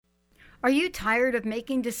Are you tired of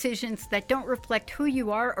making decisions that don't reflect who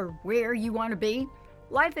you are or where you want to be?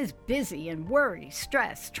 Life is busy and worry,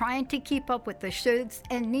 stress, trying to keep up with the shoulds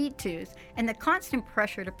and need tos, and the constant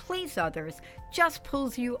pressure to please others just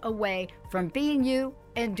pulls you away from being you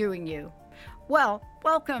and doing you. Well,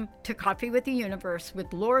 welcome to Coffee with the Universe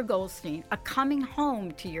with Laura Goldstein, a coming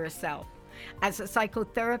home to yourself. As a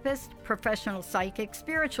psychotherapist, professional psychic,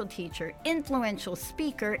 spiritual teacher, influential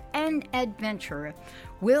speaker, and adventurer,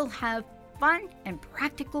 we'll have fun and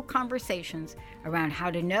practical conversations around how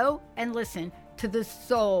to know and listen to the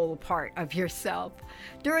soul part of yourself.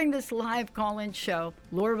 During this live call-in show,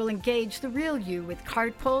 Laura will engage the real you with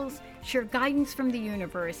card pulls, share guidance from the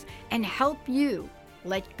universe, and help you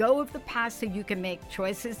let go of the past so you can make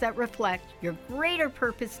choices that reflect your greater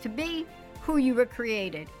purpose to be who you were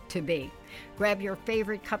created to be. Grab your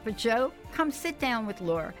favorite cup of joe, come sit down with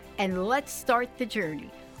Laura, and let's start the journey.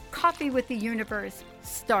 Coffee with the Universe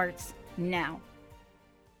starts now.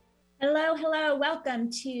 Hello, hello. Welcome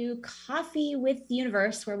to Coffee with the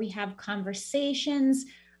Universe, where we have conversations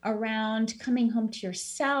around coming home to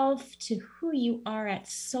yourself, to who you are at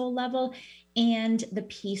soul level, and the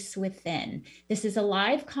peace within. This is a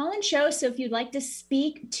live call-in show, so if you'd like to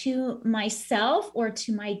speak to myself or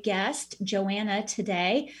to my guest, Joanna,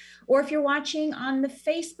 today, or if you're watching on the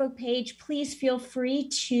Facebook page, please feel free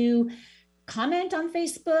to comment on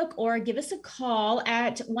Facebook or give us a call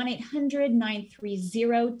at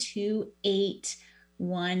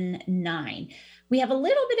 1-800-930-2819. We have a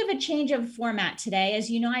little bit of a change of format today. As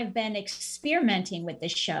you know, I've been experimenting with the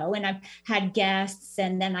show and I've had guests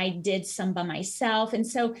and then I did some by myself. And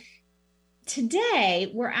so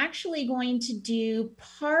today we're actually going to do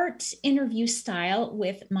part interview style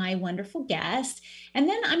with my wonderful guest. And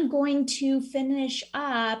then I'm going to finish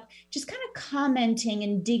up just kind of commenting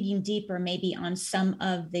and digging deeper maybe on some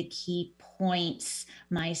of the key points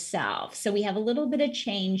myself. So we have a little bit of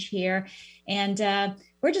change here and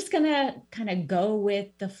we're just going to kind of go with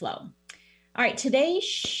the flow. All right, today's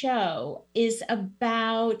show is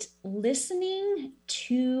about listening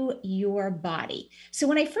to your body. So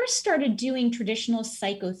when I first started doing traditional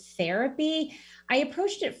psychotherapy, I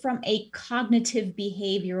approached it from a cognitive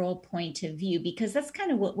behavioral point of view, because that's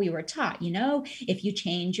kind of what we were taught. You know, if you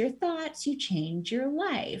change your thoughts, you change your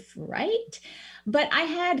life, right? But I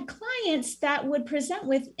had clients that would present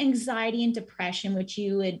with anxiety and depression, which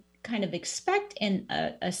you would kind of expect in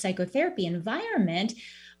a psychotherapy environment.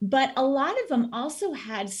 But a lot of them also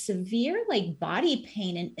had severe like body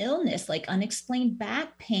pain and illness, like unexplained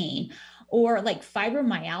back pain or like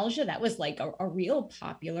fibromyalgia. That was like a real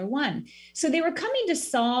popular one. So they were coming to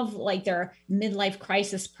solve like their midlife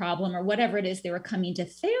crisis problem or whatever it is they were coming to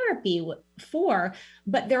therapy for,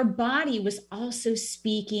 but their body was also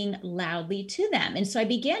speaking loudly to them. And so I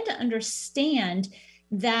began to understand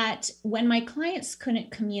that when my clients couldn't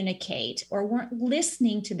communicate or weren't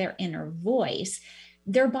listening to their inner voice,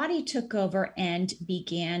 their body took over and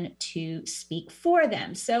began to speak for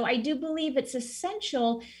them. So I do believe it's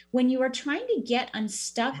essential when you are trying to get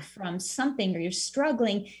unstuck from something or you're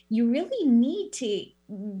struggling, you really need to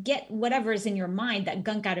get whatever is in your mind, that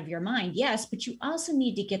gunk out of your mind. Yes, but you also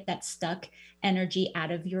need to get that stuck energy out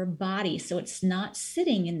of your body so it's not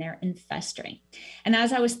sitting in there and festering. And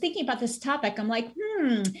as I was thinking about this topic, I'm like,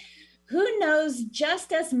 who knows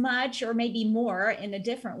just as much or maybe more in a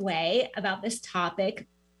different way about this topic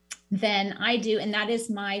than I do. And that is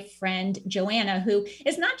my friend, Joanna, who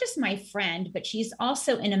is not just my friend, but she's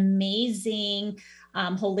also an amazing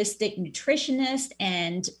holistic nutritionist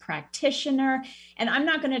and practitioner. And I'm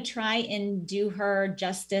not going to try and do her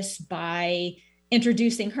justice by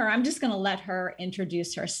introducing her. I'm just going to let her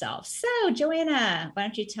introduce herself. So Joanna, why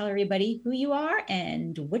don't you tell everybody who you are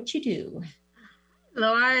and what you do?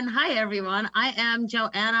 Laura, and hi everyone. I am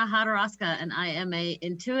Joanna Hodorowska, and I am a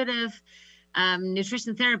intuitive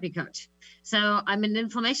nutrition therapy coach. So I'm an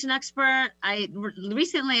inflammation expert.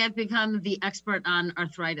 Recently I've become the expert on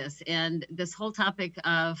arthritis and this whole topic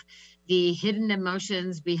of the hidden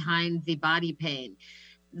emotions behind the body pain.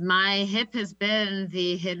 My hip has been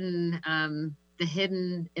the hidden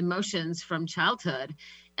emotions from childhood,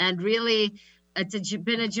 and really it's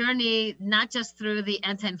been a journey not just through the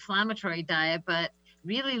anti-inflammatory diet, but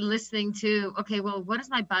really listening to, okay, well, what does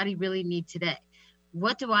my body really need today?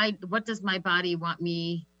 What does my body want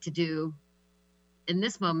me to do in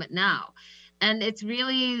this moment now? And it's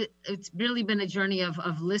really been a journey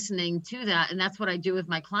of listening to that. And that's what I do with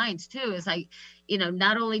my clients too, is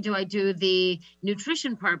not only do I do the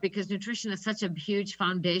nutrition part, because nutrition is such a huge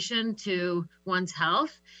foundation to one's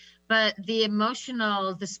health, but the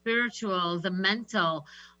emotional, the spiritual, the mental,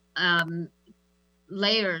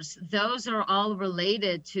 layers, those are all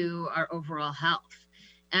related to our overall health.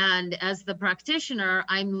 And as the practitioner,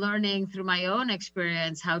 I'm learning through my own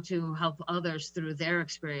experience how to help others through their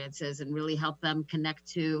experiences and really help them connect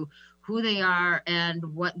to who they are and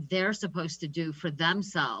what they're supposed to do for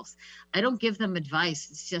themselves. I don't give them advice.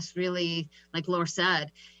 It's just really, like Laura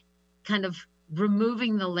said, kind of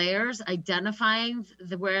removing the layers, identifying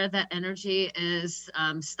where that energy is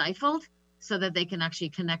stifled so that they can actually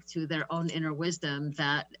connect to their own inner wisdom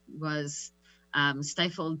that was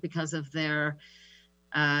stifled because of their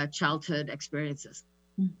childhood experiences.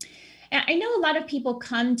 And I know a lot of people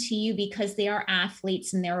come to you because they are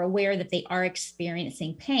athletes and they're aware that they are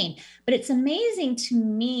experiencing pain, but it's amazing to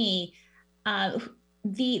me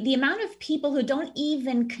the amount of people who don't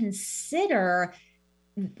even consider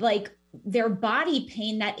like their body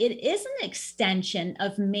pain, that it is an extension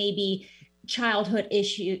of maybe childhood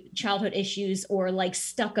issues or like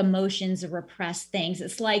stuck emotions or repressed things.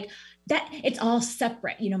 It's like that it's all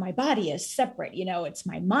separate. My body is separate. It's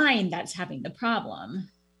my mind that's having the problem.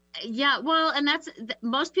 Yeah, well, and that's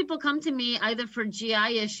most people come to me either for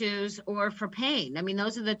GI issues or for pain. I mean,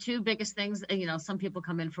 those are the two biggest things. Some people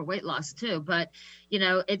come in for weight loss too, but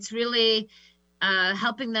it's really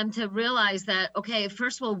helping them to realize that, okay,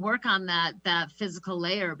 first we'll work on that physical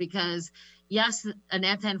layer, because yes, an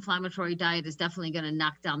anti-inflammatory diet is definitely going to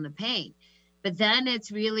knock down the pain. But then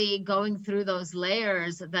it's really going through those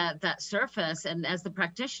layers that surface. And as the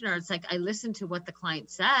practitioner, it's like I listen to what the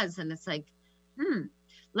client says, and it's like,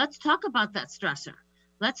 let's talk about that stressor.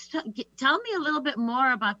 Tell me a little bit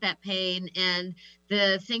more about that pain and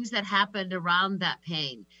the things that happened around that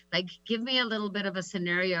pain. Like, give me a little bit of a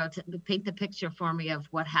scenario to paint the picture for me of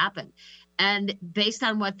what happened. And based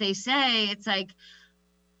on what they say, it's like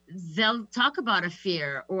they'll talk about a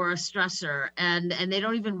fear or a stressor, and they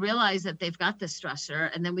don't even realize that they've got this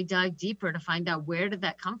stressor. And then we dive deeper to find out, where did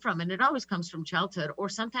that come from? And it always comes from childhood, or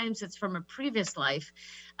sometimes it's from a previous life,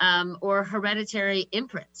 or hereditary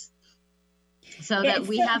imprints. So that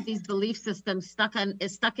we have these belief systems stuck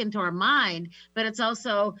into our mind, but it's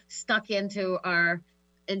also stuck into our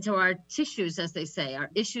tissues, as they say. Our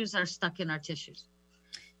issues are stuck in our tissues.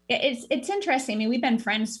 It's interesting. I mean, we've been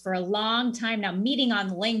friends for a long time now, meeting on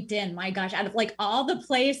LinkedIn. My gosh, out of like all the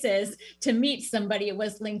places to meet somebody, it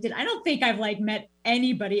was LinkedIn. I don't think I've like met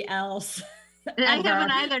anybody else. I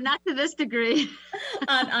haven't either, not to this degree.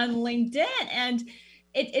 on LinkedIn. And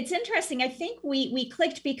it's interesting. I think we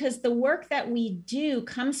clicked because the work that we do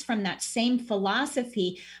comes from that same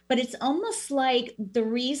philosophy, but it's almost like the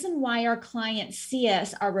reason why our clients see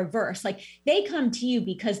us are reversed. Like, they come to you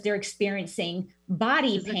because they're experiencing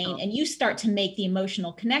body pain, and you start to make the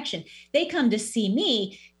emotional connection. They come to see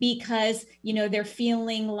me because, they're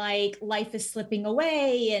feeling like life is slipping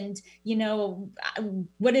away, and,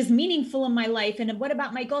 what is meaningful in my life, and what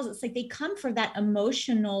about my goals? It's like they come for that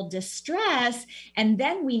emotional distress, and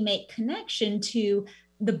then we make connection to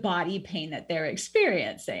the body pain that they're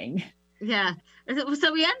experiencing. Yeah.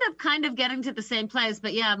 So we end up kind of getting to the same place,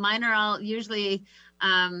 but yeah, mine are all usually,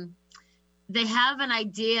 they have an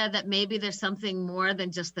idea that maybe there's something more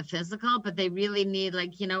than just the physical, but they really need,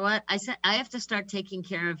 like, what? I said, I have to start taking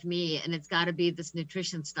care of me, and it's got to be this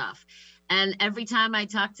nutrition stuff. And every time I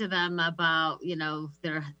talk to them about,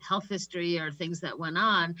 their health history or things that went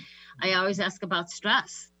on, I always ask about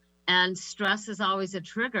stress. And stress is always a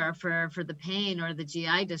trigger for the pain or the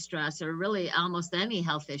GI distress, or really almost any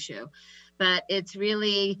health issue. But it's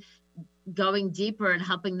really going deeper and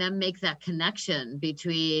helping them make that connection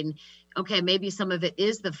between, okay, maybe some of it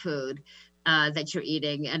is the food that you're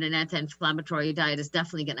eating, and an anti-inflammatory diet is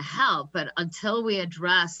definitely going to help. But until we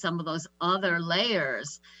address some of those other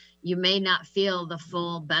layers, you may not feel the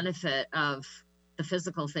full benefit of the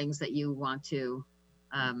physical things that you want to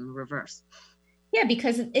reverse. Yeah,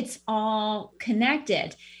 because it's all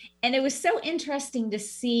connected. And it was so interesting to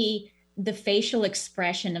see the facial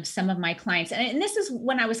expression of some of my clients. And this is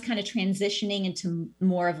when I was kind of transitioning into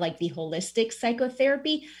more of like the holistic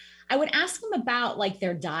psychotherapy. I would ask them about like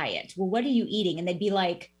their diet. Well, what are you eating? And they'd be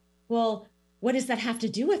like, well, what does that have to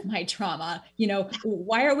do with my trauma?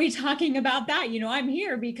 Why are we talking about that? I'm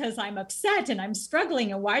here because I'm upset and I'm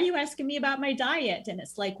struggling. And why are you asking me about my diet? And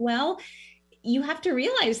it's like, well, you have to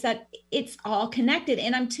realize that it's all connected.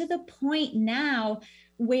 And I'm to the point now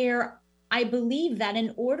where I believe that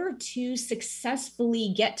in order to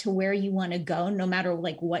successfully get to where you want to go, no matter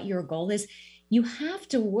like what your goal is, you have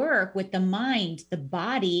to work with the mind, the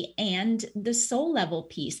body, and the soul level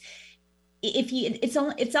piece.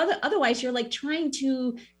 Otherwise you're like trying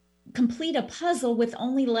to complete a puzzle with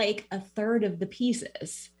only like a third of the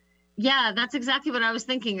pieces. Yeah, that's exactly what I was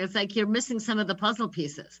thinking. It's like you're missing some of the puzzle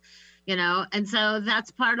pieces. And so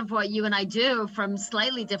that's part of what you and I do from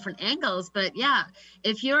slightly different angles. But yeah,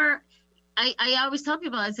 if you're, I always tell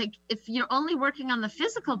people, it's like, if you're only working on the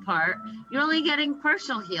physical part, you're only getting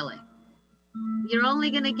partial healing. You're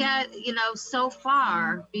only going to get, so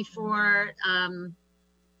far before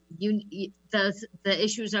the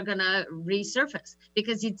issues are going to resurface,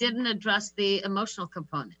 because you didn't address the emotional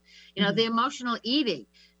component. The emotional eating,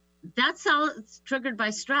 that's all triggered by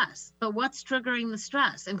stress. But what's triggering the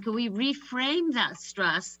stress? And can we reframe that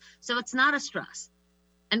stress so it's not a stress?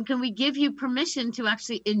 And can we give you permission to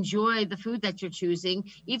actually enjoy the food that you're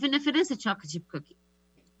choosing, even if it is a chocolate chip cookie?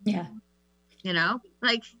 Yeah. And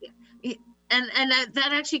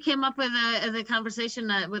that actually came up with a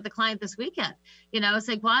conversation with a client this weekend. It's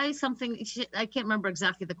like, why something, I can't remember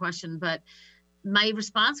exactly the question, but my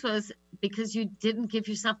response was, because you didn't give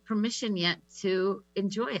yourself permission yet to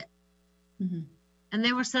enjoy it. Mm-hmm. And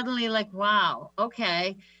they were suddenly like, wow,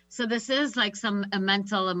 okay. So this is like a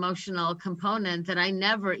mental, emotional component that I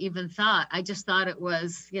never even thought. I just thought it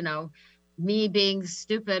was, me being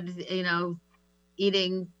stupid,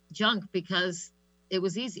 eating junk because it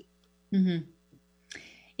was easy.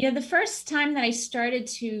 Mm-hmm. The first time that I started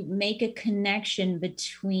to make a connection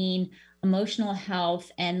between emotional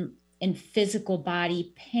health and physical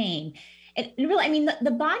body pain, and really,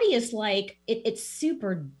 the body is like, it's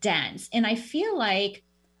super dense. And I feel like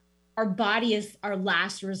our body is our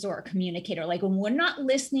last resort communicator. Like when we're not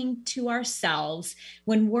listening to ourselves,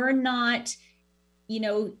 when we're not,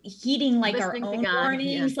 heeding like listening our own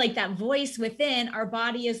warnings, like that voice within, our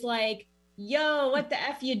body is like, yo, what the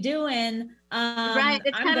F you doing? Right.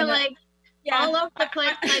 It's kind of like all over the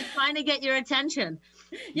place, like trying to get your attention.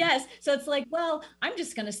 Yes. So it's like, well, I'm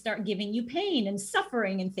just going to start giving you pain and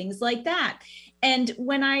suffering and things like that. And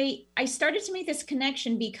when I started to make this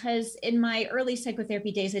connection, because in my early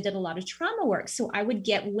psychotherapy days, I did a lot of trauma work. So I would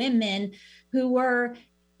get women who were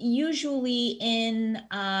usually in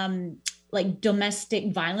like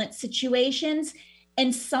domestic violence situations.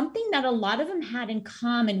 And something that a lot of them had in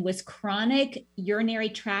common was chronic urinary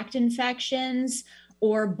tract infections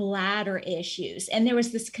or bladder issues. And there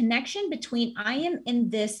was this connection between, I am in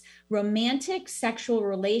this romantic sexual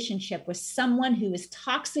relationship with someone who is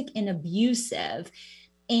toxic and abusive,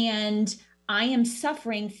 and I am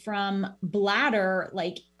suffering from bladder,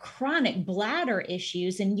 like chronic bladder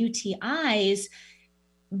issues and UTIs,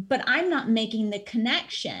 but I'm not making the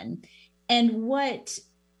connection. And what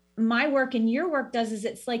my work and your work does is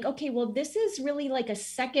it's like, okay, well, this is really like a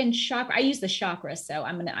second chakra. I use the chakras, so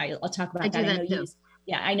I'll talk about that.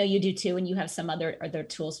 I know you do too, and you have some other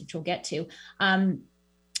tools which we'll get to.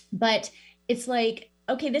 But it's like,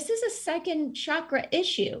 okay, this is a second chakra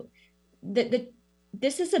issue.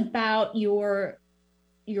 This is about your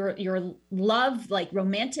love, like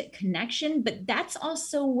romantic connection, but that's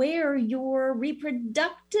also where your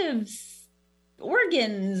reproductive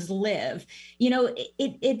organs live.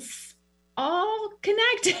 It's all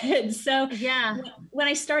connected. So yeah, when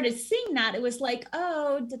I started seeing that, it was like,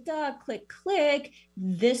 oh, click.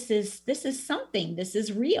 This is something. This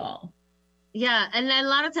is real. Yeah, and then a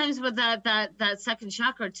lot of times with that second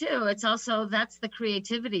chakra too, it's also, that's the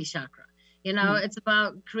creativity chakra. It's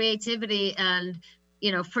about creativity and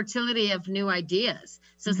fertility of new ideas.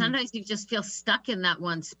 So sometimes you just feel stuck in that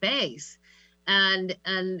one space. And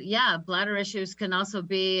yeah, bladder issues can also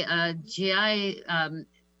be GI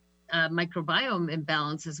microbiome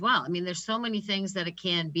imbalance as well. There's so many things that it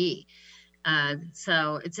can be.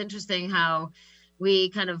 So it's interesting how we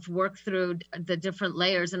kind of work through the different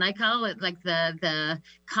layers, and I call it like the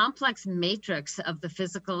complex matrix of the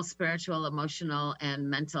physical, spiritual, emotional, and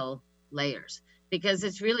mental layers, because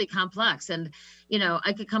it's really complex. And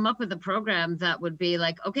I could come up with a program that would be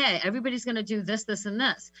like, okay, everybody's going to do this, this, and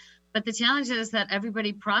this. But the challenge is that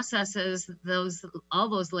everybody processes all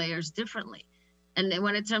those layers differently. And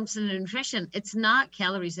when it comes to nutrition, it's not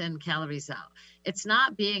calories in, calories out. It's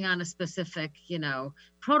not being on a specific,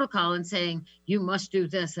 protocol and saying, you must do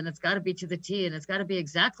this, and it's got to be to the T, and it's got to be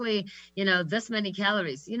exactly, this many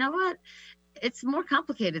calories. You know what? It's more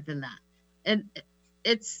complicated than that. And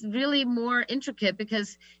it's really more intricate,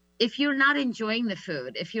 because if you're not enjoying the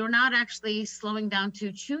food, if you're not actually slowing down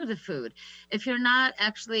to chew the food, if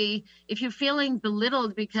you're feeling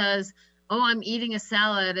belittled because, oh, I'm eating a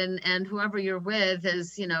salad and whoever you're with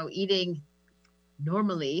is, eating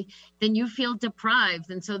normally, then you feel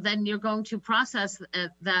deprived. And so then you're going to process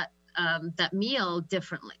that meal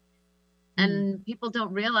differently. And people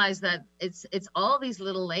don't realize that it's all these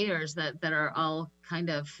little layers that are all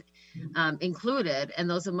kind of included. And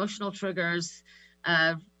those emotional triggers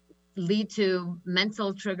lead to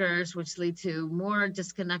mental triggers, which lead to more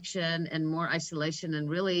disconnection and more isolation, and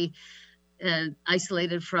really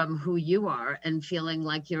isolated from who you are and feeling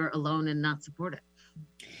like you're alone and not supported.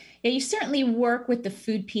 Yeah, you certainly work with the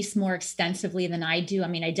food piece more extensively than I do. I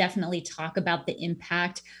mean, I definitely talk about the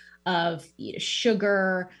impact of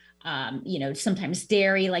sugar, sometimes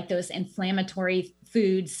dairy, like those inflammatory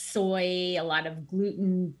foods, soy, a lot of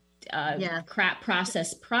gluten, crap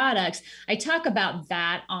processed products. I talk about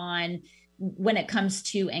that on when it comes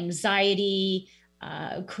to anxiety,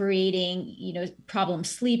 creating, problem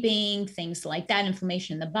sleeping, things like that,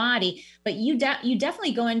 inflammation in the body. But you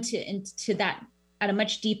definitely go into that at a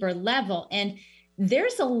much deeper level. And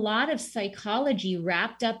there's a lot of psychology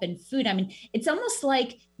wrapped up in food. I mean, it's almost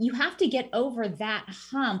like you have to get over that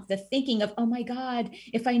hump, the thinking of, oh my God,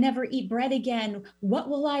 if I never eat bread again, what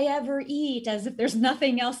will I ever eat? As if there's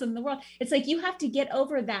nothing else in the world. It's like you have to get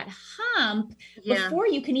over that hump before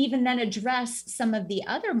you can even then address some of the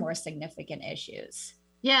other more significant issues.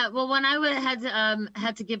 Yeah, well, when I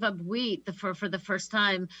had to give up wheat for the first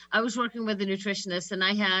time, I was working with a nutritionist, and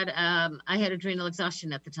I had adrenal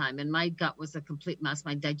exhaustion at the time, and my gut was a complete mess.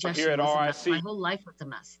 My digestion was a mess. My whole life was a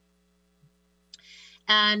mess.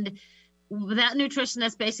 And that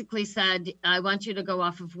nutritionist basically said, I want you to go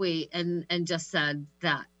off of wheat, and just said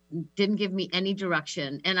that. Didn't give me any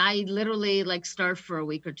direction. And I literally starved for a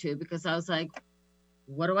week or two because I was like,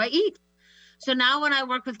 what do I eat? So now when I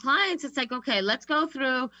work with clients, it's like, okay, let's go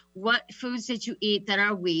through what foods did you eat that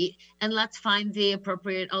are wheat, and let's find the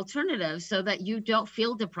appropriate alternatives so that you don't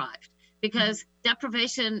feel deprived, because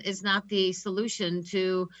deprivation is not the solution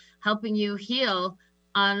to helping you heal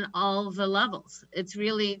on all the levels. It's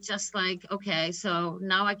really just like, okay, so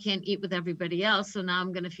now I can't eat with everybody else, so now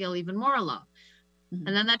I'm going to feel even more alone. Mm-hmm.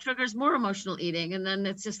 And then that triggers more emotional eating, and then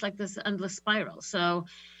it's just like this endless spiral. So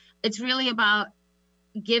it's really about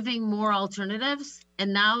giving more alternatives.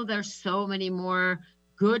 And now there's so many more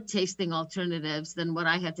good tasting alternatives than what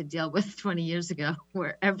I had to deal with 20 years ago,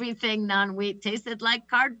 where everything non-wheat tasted like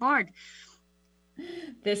cardboard.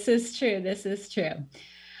 This is true.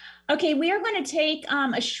 Okay, we are going to take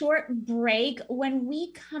a short break. When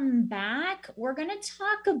we come back, we're going to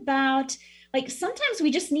talk about, sometimes we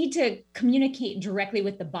just need to communicate directly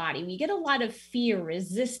with the body. We get a lot of fear,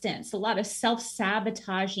 resistance, a lot of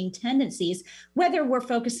self-sabotaging tendencies, whether we're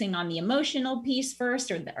focusing on the emotional piece first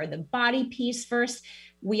or the body piece first.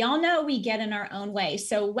 We all know we get in our own way.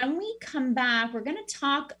 So when we come back, we're going to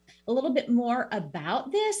talk a little bit more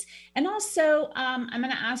about this. And also, I'm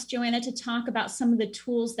going to ask Joanna to talk about some of the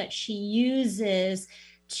tools that she uses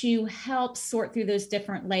to help sort through those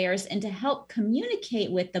different layers and to help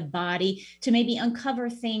communicate with the body to maybe uncover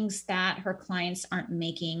things that her clients aren't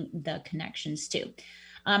making the connections to.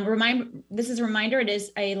 This is a reminder, it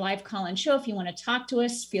is a live call-in show. If you want to talk to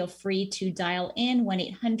us, feel free to dial in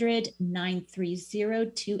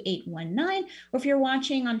 1-800-930-2819. Or if you're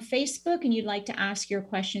watching on Facebook and you'd like to ask your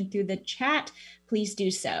question through the chat, please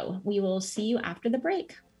do so. We will see you after the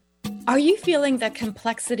break. Are you feeling the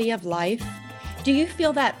complexity of life? Do you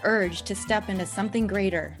feel that urge to step into something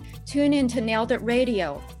greater? Tune in to Nailed It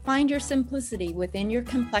Radio. Find your simplicity within your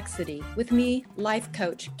complexity with me, life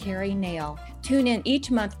coach Carrie Nail. Tune in each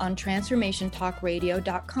month on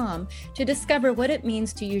TransformationTalkRadio.com to discover what it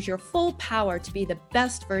means to use your full power to be the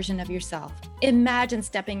best version of yourself. Imagine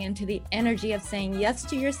stepping into the energy of saying yes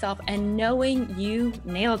to yourself and knowing you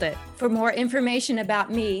nailed it. For more information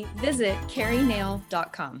about me, visit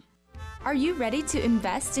CarrieNail.com. Are you ready to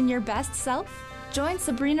invest in your best self? Join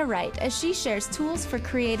Sabrina Wright as she shares tools for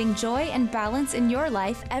creating joy and balance in your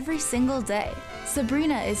life every single day.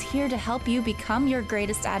 Sabrina is here to help you become your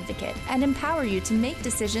greatest advocate and empower you to make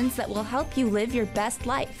decisions that will help you live your best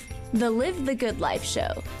life. The Live the Good Life Show,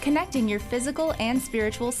 connecting your physical and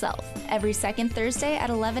spiritual self, every second Thursday at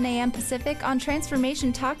 11 a.m. Pacific on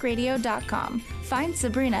TransformationTalkRadio.com. Find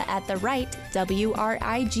Sabrina at the Wright,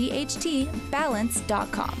 WRIGHT,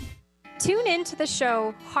 balance.com. Tune in to the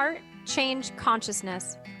show Heart Change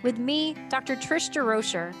Consciousness with me, Dr. Trish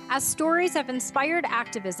DeRocher, as stories of inspired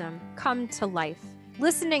activism come to life.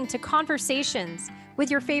 Listening to conversations with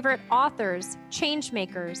your favorite authors, change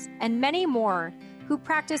makers, and many more who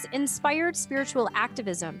practice inspired spiritual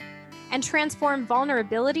activism and transform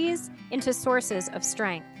vulnerabilities into sources of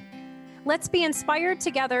strength. Let's be inspired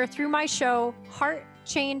together through my show, Heart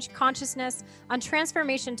Change Consciousness, on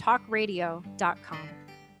TransformationTalkRadio.com.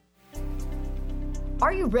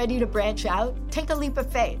 Are you ready to branch out? Take a leap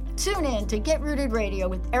of faith. Tune in to Get Rooted Radio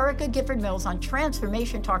with Erica Gifford Mills on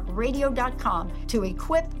TransformationTalkRadio.com to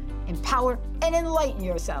equip, empower, and enlighten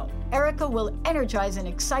yourself. Erica will energize and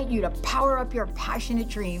excite you to power up your passionate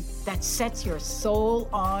dream that sets your soul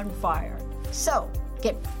on fire. So,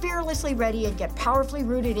 get fearlessly ready and get powerfully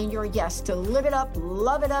rooted in your yes to live it up,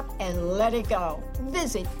 love it up, and let it go.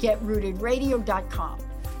 Visit GetRootedRadio.com.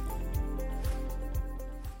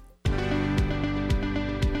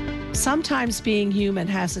 Sometimes being human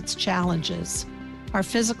has its challenges. Our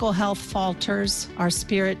physical health falters, our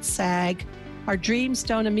spirits sag, our dreams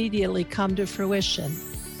don't immediately come to fruition.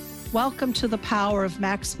 Welcome to the power of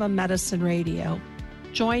Maximum Medicine Radio.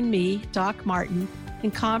 Join me, Doc Martin,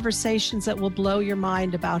 in conversations that will blow your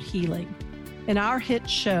mind about healing. In our hit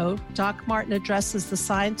show, Doc Martin addresses the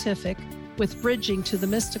scientific with bridging to the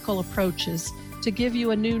mystical approaches to give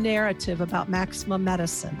you a new narrative about maximum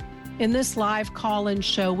medicine. In this live call-in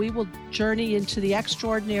show, we will journey into the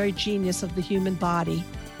extraordinary genius of the human body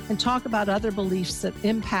and talk about other beliefs that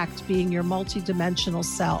impact being your multidimensional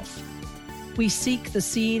self. We seek the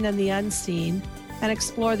seen and the unseen and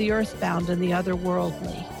explore the earthbound and the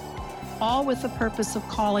otherworldly, all with the purpose of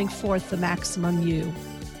calling forth the maximum you.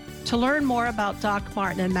 To learn more about Doc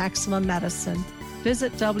Martin and Maximum Medicine,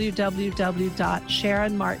 visit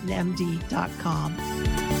www.SharonMartinMD.com.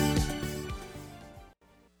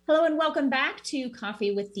 Hello and welcome back to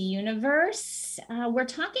Coffee with the Universe. We're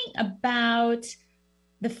talking about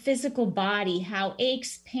the physical body, how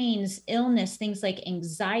aches, pains, illness, things like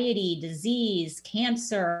anxiety, disease,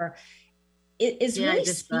 cancer, is really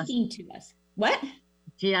speaking to us. What?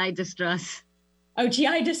 GI distress. Oh,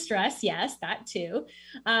 GI distress. Yes, that too.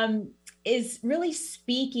 Is really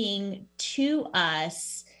speaking to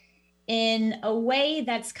us in a way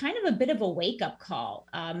that's kind of a bit of a wake-up call,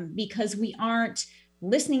 because we aren't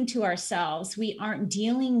listening to ourselves. We aren't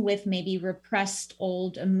dealing with maybe repressed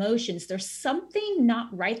old emotions. There's something not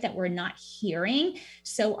right that we're not hearing.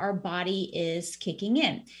 So our body is kicking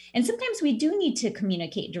in. And sometimes we do need to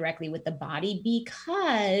communicate directly with the body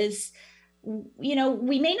because, you know,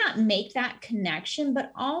 we may not make that connection,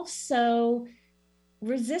 but also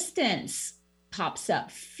resistance pops up,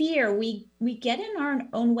 fear, we get in our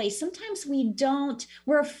own way. Sometimes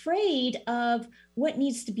we're afraid of what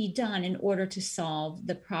needs to be done in order to solve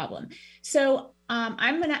the problem. So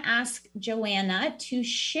I'm going to ask Joanna to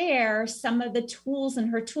share some of the tools in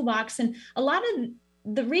her toolbox. And a lot of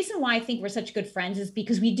the reason why I think we're such good friends is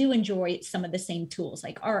because we do enjoy some of the same tools,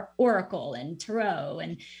 like our Oracle and Tarot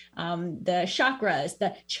and the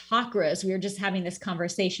chakras. We were just having this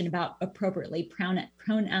conversation about appropriately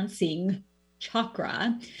pronouncing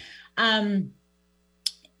chakra.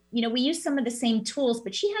 You know, we use some of the same tools,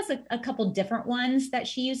 but she has a couple different ones that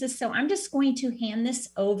she uses. So I'm just going to hand this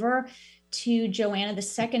over to Joanna, the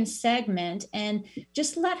second segment, and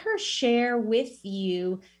just let her share with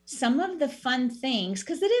you some of the fun things,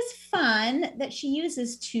 because it is fun, that she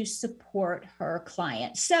uses to support her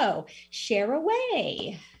clients. So share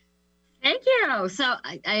away. Thank you. So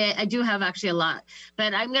I do have actually a lot,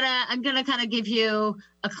 but I'm gonna kind of give you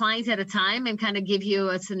a client at a time and kind of give you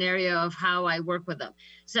a scenario of how I work with them.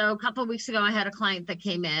 So a couple of weeks ago, I had a client that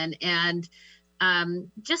came in, and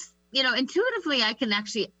just, you know, intuitively, I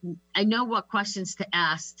know what questions to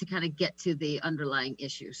ask to kind of get to the underlying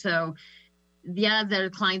issue. So yeah,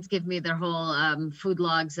 their clients give me their whole food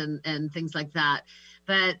logs and things like that.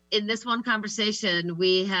 But in this one conversation,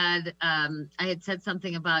 we had, I had said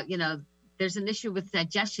something about, you know, there's an issue with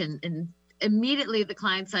digestion. And immediately the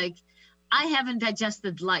client's like, I haven't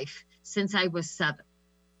digested life since I was 7.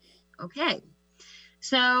 Okay.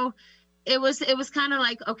 So it was kind of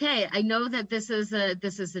like, okay, I know that this is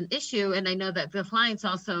an issue. And I know that the client's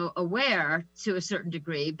also aware to a certain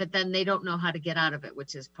degree, but then they don't know how to get out of it,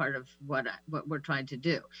 which is part of what we're trying to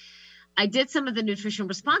do. I did some of the nutrition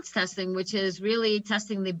response testing, which is really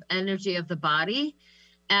testing the energy of the body.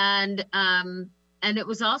 And it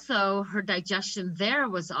was also her digestion there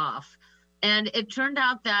was off. And it turned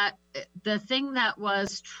out that the thing that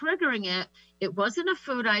was triggering it wasn't a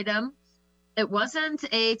food item. It wasn't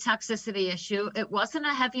a toxicity issue. It wasn't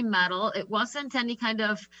a heavy metal. It wasn't any kind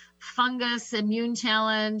of fungus, immune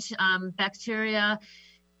challenge, bacteria.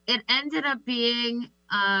 It ended up being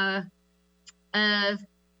a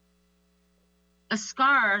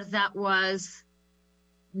scar that was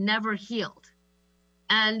never healed.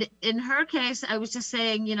 And in her case, I was just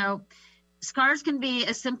saying, you know, scars can be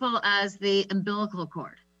as simple as the umbilical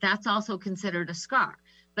cord. That's also considered a scar.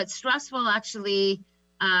 But stress will actually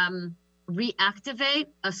reactivate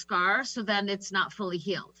a scar, so then it's not fully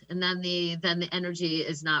healed. And then the energy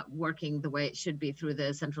is not working the way it should be through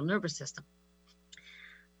the central nervous system.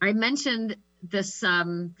 I mentioned this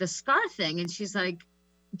the scar thing, and she's like,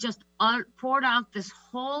 just poured out this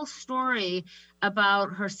whole story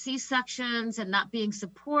about her C-sections and not being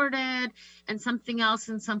supported and something else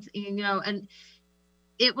and something, and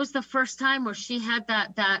it was the first time where she had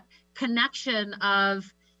that connection of,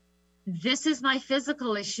 this is my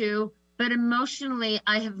physical issue, but emotionally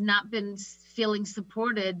I have not been feeling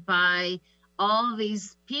supported by all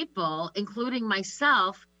these people, including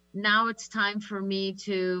myself. Now it's time for me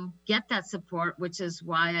to get that support, which is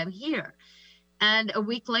why I'm here. And a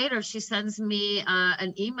week later, she sends me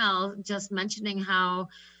an email just mentioning how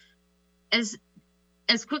as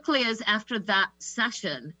quickly as after that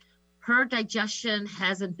session, her digestion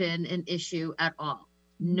hasn't been an issue at all.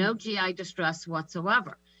 No GI distress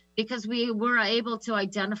whatsoever, because we were able to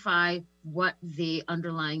identify what the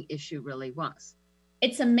underlying issue really was.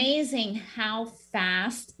 It's amazing how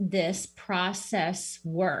fast this process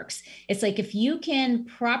works. It's like, if you can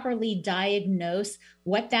properly diagnose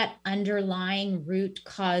what that underlying root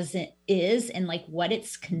cause is and like what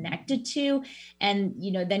it's connected to, and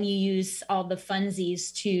then you use all the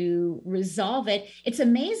funsies to resolve it. It's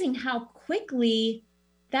amazing how quickly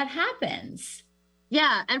that happens.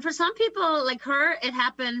 Yeah. And for some people like her, it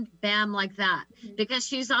happened bam, like that, because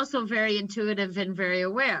she's also very intuitive and very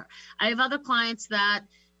aware. I have other clients that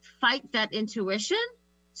fight that intuition.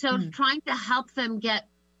 So trying to help them get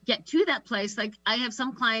to that place. Like I have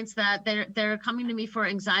some clients that they're coming to me for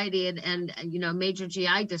anxiety and major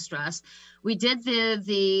GI distress. We did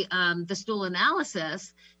the stool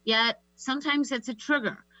analysis, yet sometimes it's a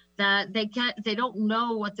trigger that they don't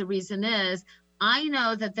know what the reason is. I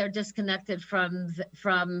know that they're disconnected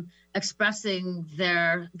from expressing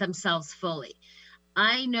themselves fully.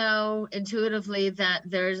 I know intuitively that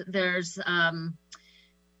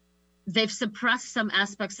they've suppressed some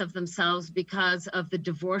aspects of themselves because of the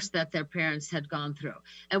divorce that their parents had gone through.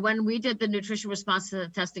 And when we did the nutrition response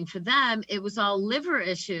testing for them, it was all liver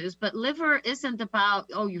issues, but liver isn't about,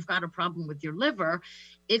 oh, you've got a problem with your liver.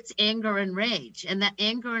 It's anger and rage. And that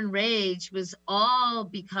anger and rage was all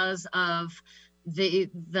because of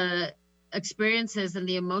the experiences and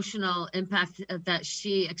the emotional impact that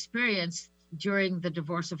she experienced during the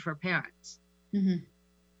divorce of her parents. Mm-hmm.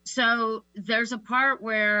 So there's a part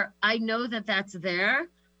where I know that that's there,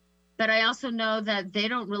 but I also know that they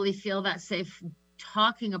don't really feel that safe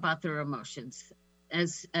talking about their emotions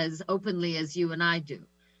as openly as you and I do.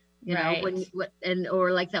 Right.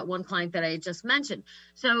 Or like that one client that I just mentioned.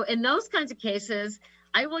 So in those kinds of cases,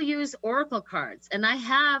 I will use oracle cards, and I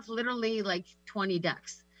have literally like 20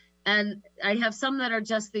 decks. And I have some that are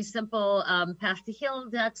just these simple Path to Heal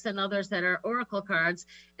decks, and others that are oracle cards.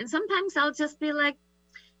 And sometimes I'll just be like,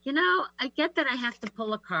 I get that I have to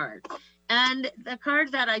pull a card. And the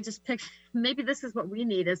card that I just picked, maybe this is what we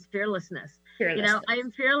need, is fearlessness. I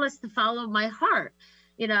am fearless to follow my heart,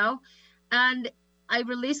 and I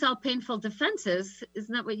release all painful defenses.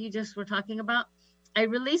 Isn't that what you just were talking about? I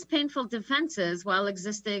release painful defenses while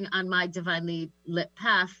existing on my divinely lit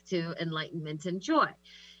path to enlightenment and joy.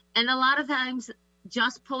 And a lot of times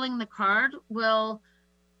just pulling the card will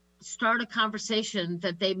start a conversation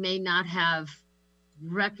that they may not have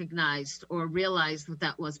recognized or realized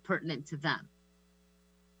that was pertinent to them.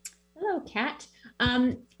 Hello, Kat.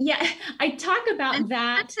 Yeah, I talk about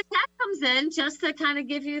that. The cat comes in just to kind of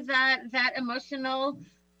give you that emotional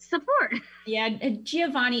support. Yeah,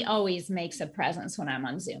 Giovanni always makes a presence when I'm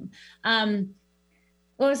on Zoom. What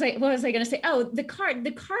was I going to say? Oh, the card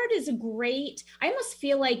is a great, I almost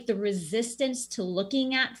feel like the resistance to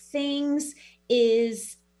looking at things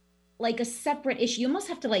is like a separate issue. You almost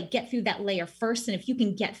have to like get through that layer first. And if you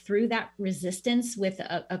can get through that resistance with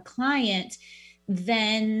a client,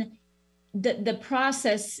 then the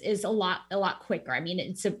process is a lot quicker. I mean,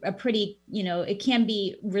 it's a pretty, it can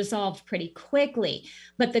be resolved pretty quickly,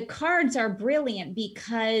 but the cards are brilliant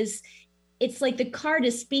because it's like the card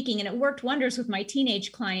is speaking, and it worked wonders with my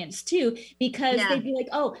teenage clients too, because they'd be like,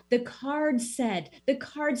 oh, the card said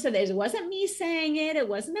that. It wasn't me saying it. It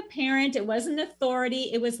wasn't a parent. It wasn't authority.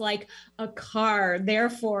 It was like a card.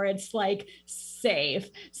 Therefore it's like safe.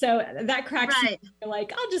 So that cracks me. You're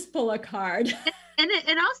like, I'll just pull a card. And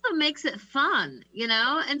it also makes it fun,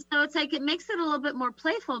 And so it's like, it makes it a little bit more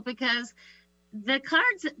playful, because the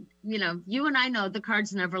cards, you and I know the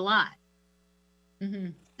cards never lie.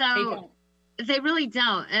 Mm-hmm. So they really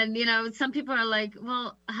don't. And, some people are like,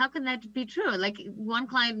 well, how can that be true? Like one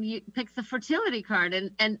client picked the fertility card,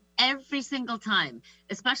 and every single time,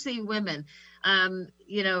 especially women,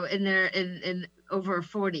 in over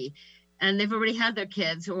 40, and they've already had their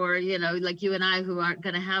kids, or, you know, like you and I who aren't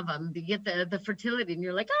going to have them, you get the fertility and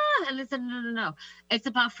you're like, and it's no. It's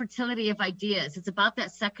about fertility of ideas. It's about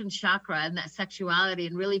that second chakra and that sexuality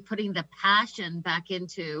and really putting the passion back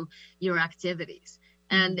into your activities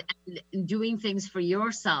and doing things for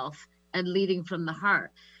yourself and leading from the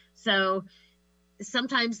heart. So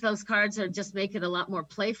sometimes those cards are just make it a lot more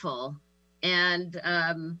playful, and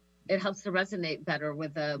it helps to resonate better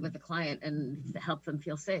with the client and help them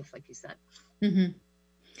feel safe, like you said.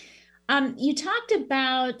 Mm-hmm. You talked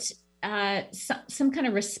about some kind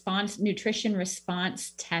of nutrition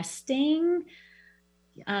response testing.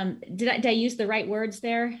 Did I use the right words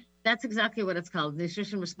there? That's exactly what it's called,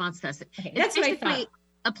 nutrition response testing. Okay, that's what I thought.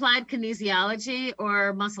 Applied kinesiology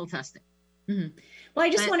or muscle testing. Mm-hmm. Well, I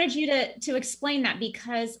just wanted you to explain that,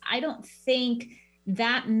 because I don't think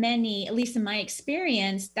that many, at least in my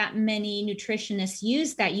experience, that many nutritionists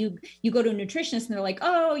use that. You go to a nutritionist and they're like,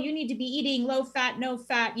 oh, you need to be eating low fat, no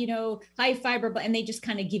fat, high fiber, and they just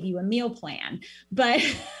kind of give you a meal plan. But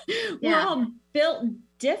we're all built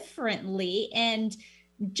differently, and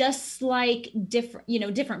just like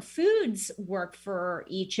different foods work for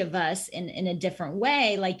each of us in a different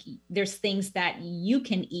way. Like there's things that you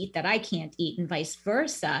can eat that I can't eat, and vice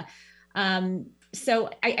versa. So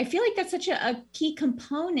I feel like that's such a key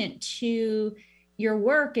component to your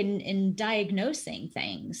work in diagnosing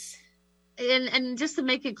things. And just to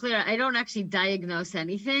make it clear, I don't actually diagnose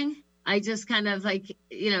anything. I just kind of like,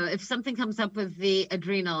 if something comes up with the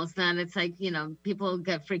adrenals, then it's like, people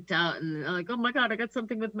get freaked out and they're like, oh my God, I got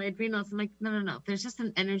something with my adrenals. I'm like, no. There's just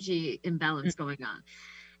an energy imbalance going on.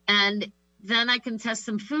 And then I can test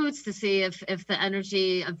some foods to see if the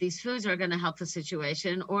energy of these foods are going to help the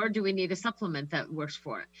situation, or do we need a supplement that works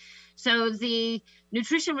for it? So the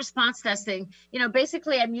nutrition response testing,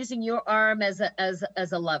 basically I'm using your arm as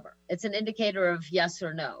a lever. It's an indicator of yes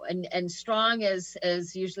or no. And strong is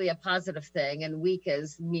usually a positive thing, and weak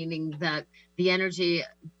is meaning that the energy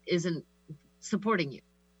isn't supporting you.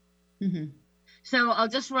 Mm-hmm. So I'll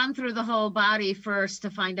just run through the whole body first to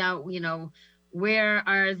find out, where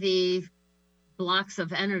are the blocks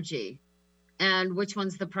of energy and which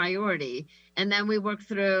one's the priority. And then we work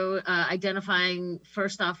through identifying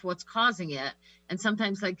first off what's causing it. And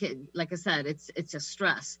sometimes, like I said, it's just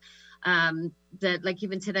stress. That like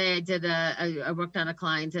even today I worked on a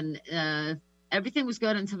client, and everything was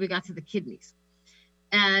good until we got to the kidneys.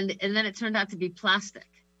 And then it turned out to be plastic.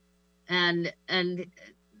 And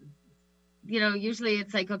usually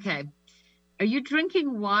it's like, okay, are you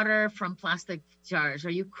drinking water from plastic jars?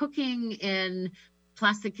 Are you cooking in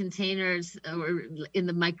plastic containers or in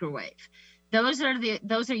the microwave? Those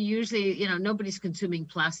are usually, nobody's consuming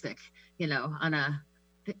plastic, at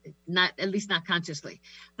least not consciously.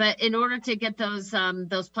 But in order to get those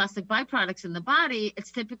plastic byproducts in the body,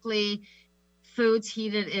 it's typically foods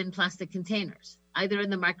heated in plastic containers, either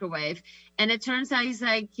in the microwave. And it turns out he's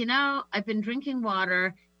like, I've been drinking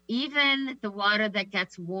water, even the water that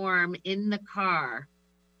gets warm in the car,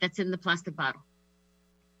 that's in the plastic bottle.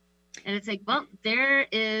 And it's like, well, there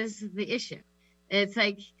is the issue. It's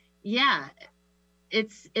like, yeah,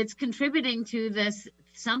 it's contributing to this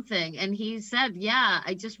something. And he said, yeah,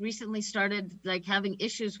 I just recently started like having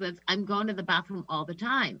issues with, I'm going to the bathroom all the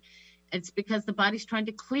time. It's because the body's trying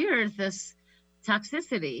to clear this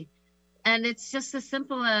toxicity. And it's just as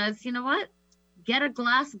simple as, you know what? Get a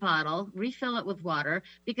glass bottle, refill it with water,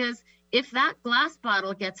 because if that glass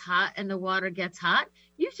bottle gets hot and the water gets hot,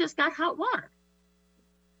 you've just got hot water.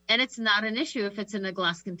 And it's not an issue if it's in a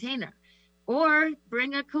glass container. Or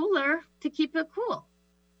bring a cooler to keep it cool.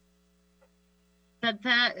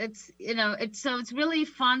 It's really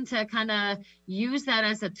fun to kind of use that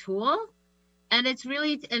as a tool. And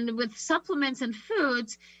and with supplements and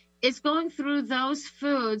foods, it's going through those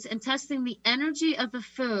foods and testing the energy of the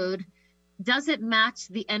food. Does it match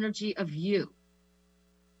the energy of you?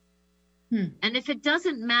 And if it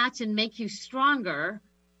doesn't match and make you stronger,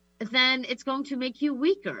 then it's going to make you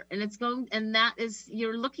weaker.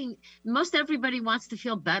 Most everybody wants to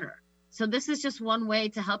feel better. So this is just one way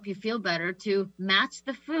to help you feel better, to match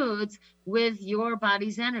the foods with your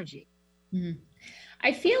body's energy. Mm-hmm.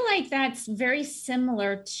 I feel like that's very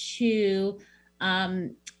similar to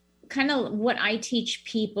kind of what I teach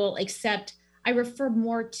people, except I refer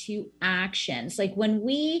more to actions. Like when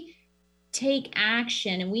we take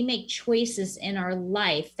action and we make choices in our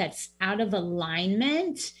life that's out of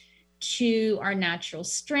alignment to our natural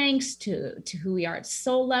strengths, to who we are at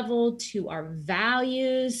soul level, to our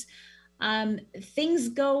values, things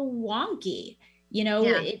go wonky.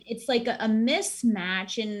 It's like a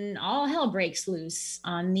mismatch, and all hell breaks loose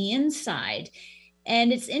on the inside.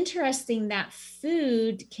 And it's interesting that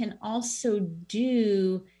food can also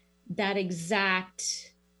do that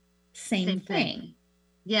exact same thing.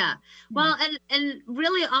 Yeah. Well, and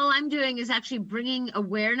really all I'm doing is actually bringing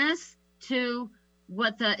awareness to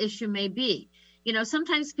what the issue may be. You know,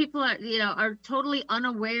 sometimes people are totally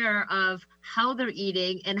unaware of how they're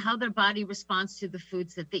eating and how their body responds to the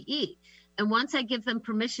foods that they eat. And once I give them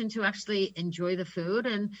permission to actually enjoy the food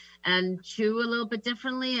and chew a little bit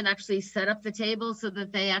differently and actually set up the table so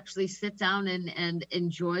that they actually sit down and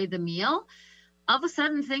enjoy the meal, all of a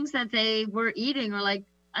sudden things that they were eating are like,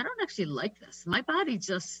 I don't actually like this. My body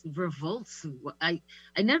just revolts. I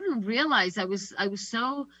never realized I was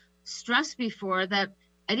so stressed before that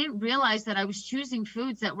I didn't realize that I was choosing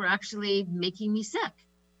foods that were actually making me sick.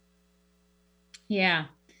 Yeah.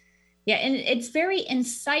 Yeah. And it's very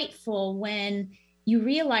insightful when you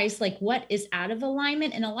realize like what is out of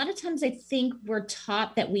alignment. And a lot of times I think we're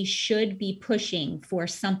taught that we should be pushing for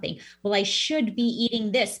something. Well, I should be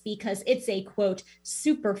eating this because it's a quote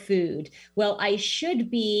superfood. Well, I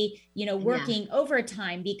should be, working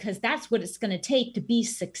overtime because that's what it's going to take to be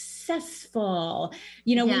successful.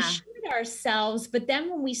 We should ourselves, but then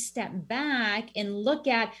when we step back and look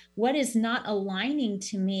at what is not aligning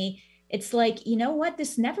to me, it's like, you know what,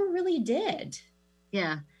 this never really did.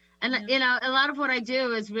 Yeah. And, a lot of what I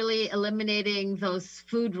do is really eliminating those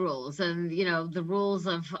food rules and, the rules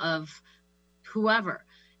of whoever.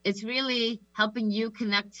 It's really helping you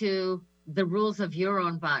connect to the rules of your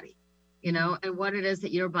own body, and what it is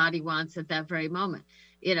that your body wants at that very moment.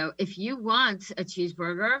 If you want a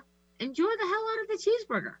cheeseburger, enjoy the hell out of the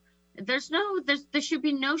cheeseburger. There should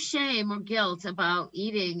be no shame or guilt about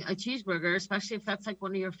eating a cheeseburger, especially if that's like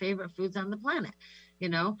one of your favorite foods on the planet,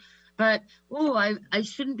 But, I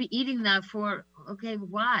shouldn't be eating that for, okay,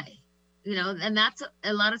 why? And that's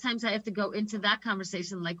a lot of times I have to go into that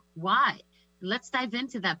conversation, like, why? Let's dive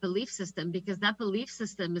into that belief system, because that belief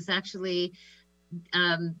system is actually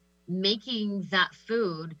making that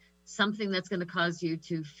food something that's going to cause you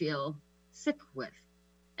to feel sick with.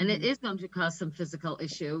 And it is going to cause some physical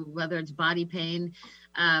issue, whether it's body pain.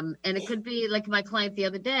 And it could be like my client the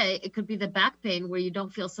other day, it could be the back pain where you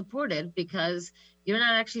don't feel supported because you're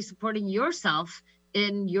not actually supporting yourself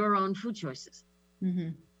in your own food choices. Mm-hmm.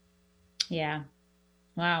 Yeah.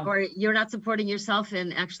 Wow. Or you're not supporting yourself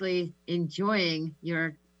in actually enjoying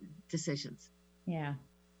your decisions. Yeah.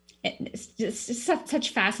 It's just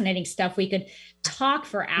such fascinating stuff. We could talk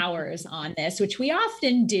for hours on this, which we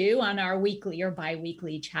often do on our weekly or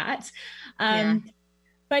bi-weekly chats.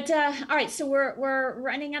 But all right, so we're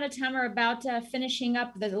running out of time. We're about finishing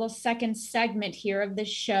up the little second segment here of the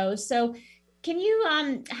show. So can you,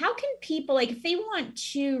 how can people, like if they want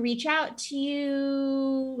to reach out to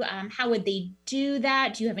you, how would they do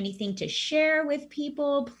that? Do you have anything to share with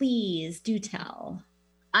people? Please do tell.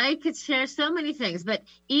 I could share so many things, but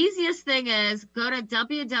easiest thing is go to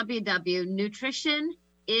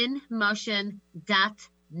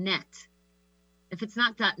www.nutritioninmotion.net. If it's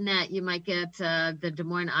not .net, you might get the Des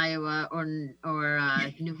Moines, Iowa, or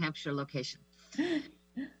New Hampshire location,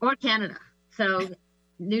 or Canada. So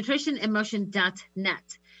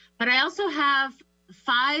nutritioninmotion.net. But I also have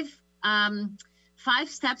five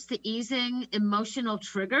steps to easing emotional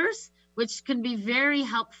triggers, which can be very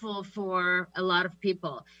helpful for a lot of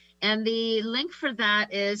people. And the link for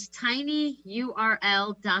that is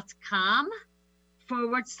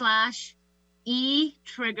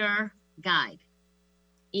tinyurl.com/e-trigger guide.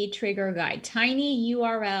 E-trigger guide.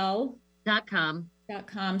 tinyurl.com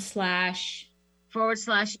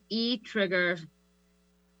 /e-trigger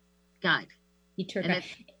guide. E-trigger. And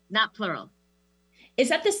it's not plural. Is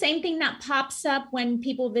that the same thing that pops up when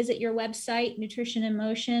people visit your website, Nutrition in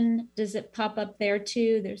Motion? Does it pop up there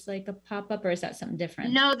too? There's like a pop-up, or is that something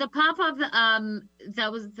different? No, the pop-up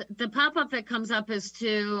the pop-up that comes up is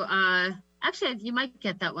to actually you might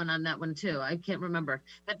get that one on that one too. I can't remember.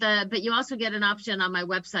 But you also get an option on my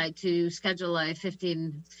website to schedule a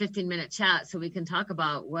 15-minute chat so we can talk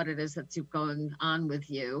about what it is that's going on with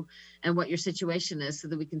you and what your situation is, so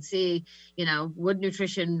that we can see, would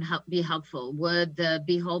nutrition be helpful? Would the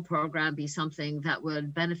Be Whole program be something that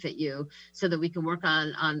would benefit you, so that we can work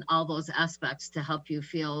on all those aspects to help you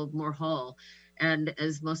feel more whole, and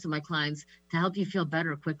as most of my clients, to help you feel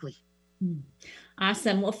better quickly.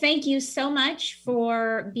 Awesome. Well, thank you so much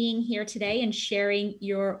for being here today and sharing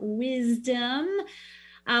your wisdom.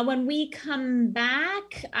 When we come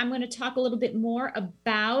back, I'm going to talk a little bit more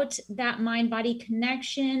about that mind-body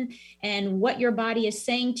connection and what your body is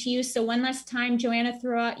saying to you. So one last time, Joanna,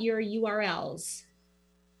 throw out your URLs.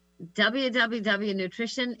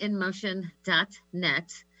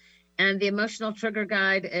 www.nutritioninmotion.net. And the emotional trigger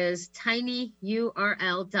guide is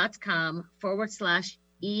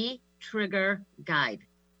tinyurl.com/e-trigger guide.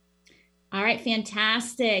 All right,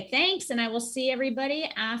 fantastic. Thanks. And I will see everybody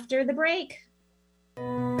after the break.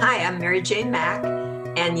 Hi, I'm Mary Jane Mack.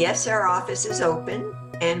 And yes, our office is open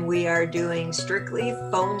and we are doing strictly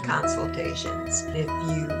phone consultations. If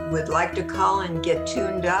you would like to call and get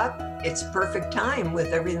tuned up, it's perfect time with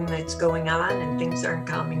everything that's going on and things aren't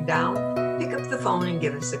calming down. Pick up the phone and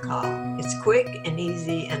give us a call. It's quick and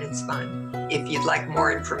easy and it's fun. If you'd like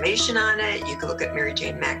more information on it, you can look at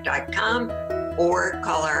maryjanemack.com or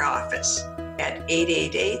call our office at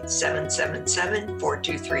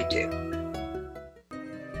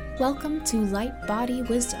 888-777-4232. Welcome to Light Body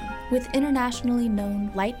Wisdom with internationally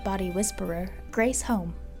known light body whisperer Grace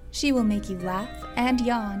Home. She will make you laugh and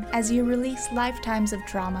yawn as you release lifetimes of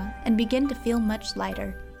trauma and begin to feel much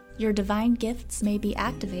lighter. Your divine gifts may be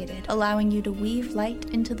activated, allowing you to weave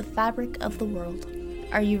light into the fabric of the world.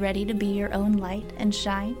 Are you ready to be your own light and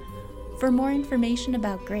shine? For more information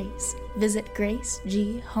about Grace, visit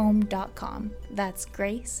gracegHome.com. That's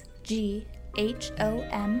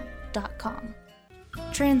gracegHOM.com.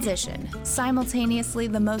 Transition, simultaneously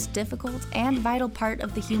the most difficult and vital part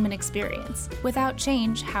of the human experience. Without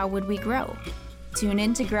change, how would we grow? Tune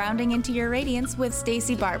in to Grounding into Your Radiance with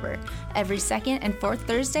Stacey Barber every second and fourth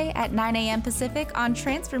Thursday at 9 a.m. Pacific on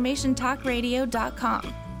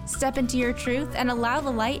TransformationTalkRadio.com. Step into your truth and allow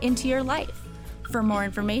the light into your life. For more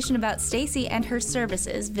information about Stacey and her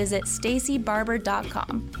services, visit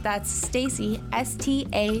StaceyBarber.com. That's Stacey,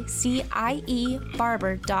 S-T-A-C-I-E,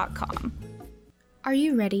 Barber.com. Are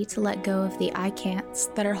you ready to let go of the I can'ts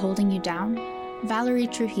that are holding you down? Valerie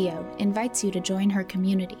Trujillo invites you to join her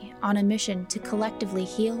community on a mission to collectively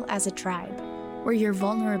heal as a tribe, where your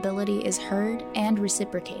vulnerability is heard and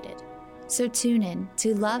reciprocated. So tune in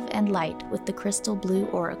to Love and Light with the Crystal Blue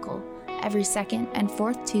Oracle every second and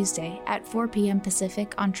fourth Tuesday at 4 p.m.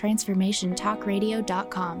 Pacific on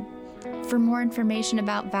TransformationTalkRadio.com. For more information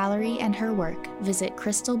about Valerie and her work, visit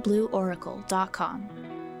crystalblueoracle.com.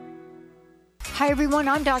 Hi everyone,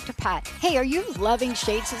 I'm Dr. Pat. Hey, are you loving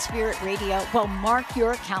Shades of Spirit Radio? Well, mark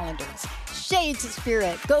your calendars. Shades of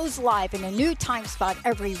Spirit goes live in a new time spot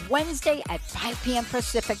every Wednesday at 5 p.m.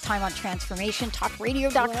 Pacific time on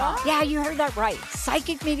TransformationTalkRadio.com. What? Yeah, you heard that right.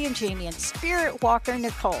 Psychic Medium Jamie and Spirit Walker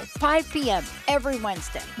Nicole, 5 p.m. every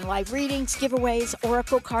Wednesday. Live readings, giveaways,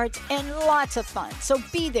 oracle cards, and lots of fun. So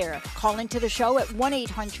be there. Call into the show at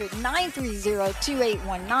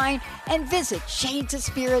 1-800-930-2819 and visit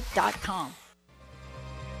shadesofspirit.com.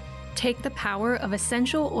 Take the power of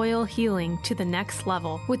essential oil healing to the next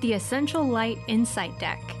level with the Essential Light Insight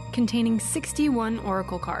Deck, containing 61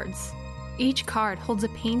 oracle cards. Each card holds a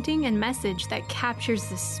painting and message that captures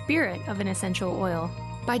the spirit of an essential oil.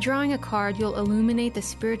 By drawing a card, you'll illuminate the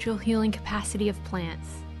spiritual healing capacity of plants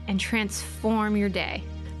and transform your day.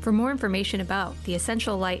 For more information about the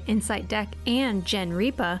Essential Light Insight Deck and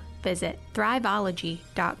Genrepa, visit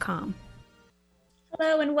Thriveology.com.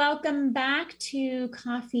 Hello and welcome back to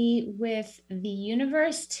Coffee with the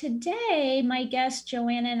Universe. Today, my guest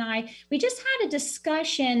Joanna and I, we just had a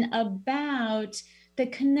discussion about the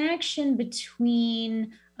connection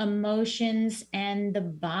between emotions and the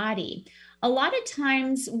body. A lot of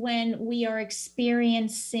times when we are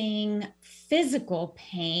experiencing physical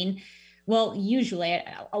pain, well, usually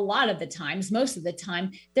a lot of the times, most of the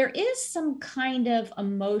time, there is some kind of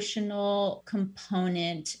emotional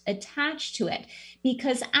component attached to it.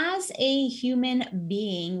 Because as a human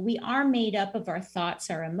being, we are made up of our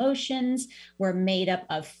thoughts, our emotions, we're made up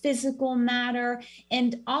of physical matter,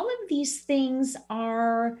 and all of these things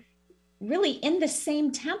are really in the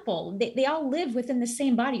same temple. They all live within the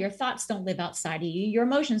same body. Your thoughts don't live outside of you. Your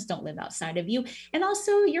emotions don't live outside of you. And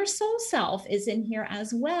also your soul self is in here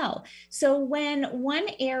as well. So when one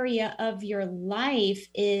area of your life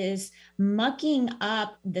is mucking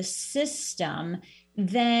up the system,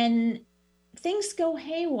 then things go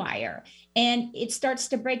haywire and it starts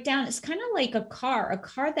to break down. It's kind of like a car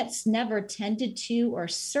that's never tended to or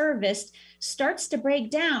serviced starts to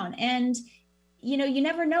break down. And you know, you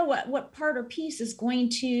never know what part or piece is going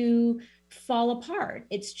to fall apart.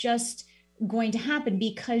 It's just going to happen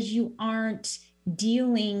because you aren't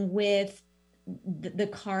dealing with the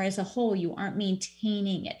car as a whole. You aren't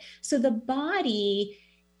maintaining it. So the body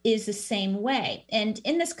is the same way. And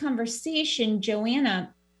in this conversation,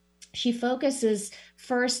 Joanna, she focuses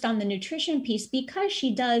first on the nutrition piece because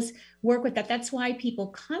she does work with that. That's why people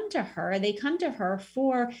come to her. They come to her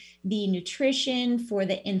for the nutrition, for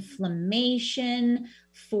the inflammation,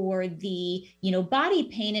 for the, body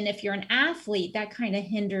pain. And if you're an athlete, that kind of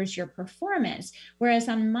hinders your performance. Whereas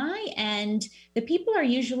on my end, the people are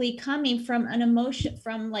usually coming from an emotion,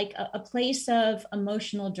 from like a place of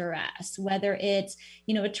emotional duress, whether it's,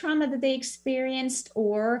 a trauma that they experienced,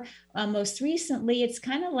 or most recently, it's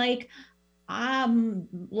kind of like,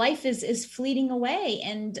 life is fleeting away,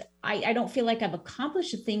 and I don't feel like I've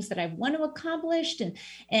accomplished the things that I want to accomplish,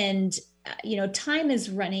 and time is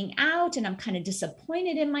running out, and I'm kind of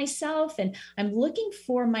disappointed in myself, and I'm looking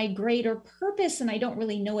for my greater purpose, and I don't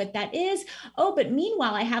really know what that is. Oh, but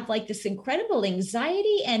meanwhile, I have like this incredible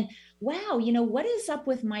anxiety, and wow, what is up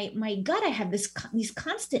with my gut? I have these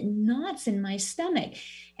constant knots in my stomach.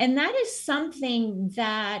 And that is something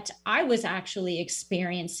that I was actually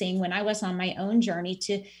experiencing when I was on my own journey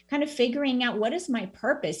to kind of figuring out, what is my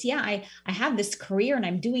purpose? Yeah, I have this career and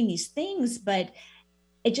I'm doing these things, but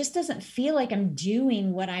it just doesn't feel like I'm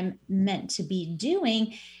doing what I'm meant to be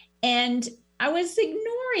doing. And I was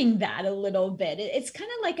ignoring that a little bit. It's kind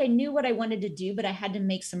of like I knew what I wanted to do, but I had to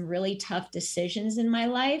make some really tough decisions in my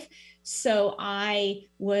life. So I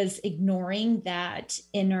was ignoring that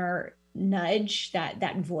inner nudge,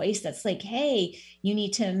 that voice that's like, hey, you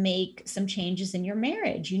need to make some changes in your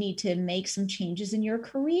marriage. You need to make some changes in your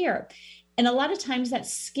career. And a lot of times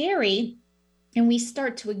that's scary. And we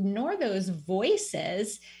start to ignore those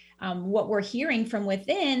voices, what we're hearing from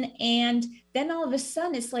within. And then all of a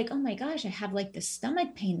sudden it's like, oh my gosh, I have like this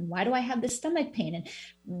stomach pain. Why do I have this stomach pain? And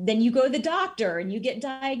then you go to the doctor and you get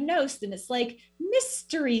diagnosed, and it's like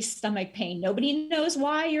mystery stomach pain. Nobody knows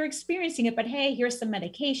why you're experiencing it, but hey, here's some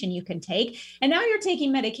medication you can take. And now you're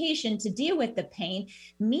taking medication to deal with the pain.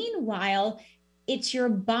 Meanwhile, it's your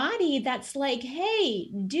body that's like,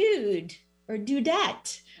 hey, dude or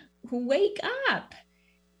dudette, wake up.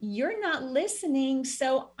 You're not listening.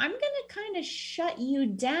 So I'm going to kind of shut you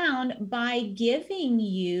down by giving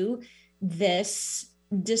you this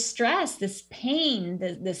distress, this pain,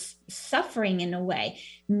 this suffering in a way.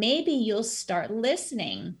 Maybe you'll start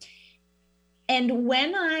listening. And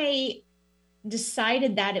when I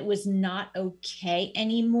decided that it was not okay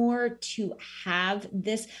anymore to have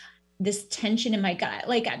this tension in my gut,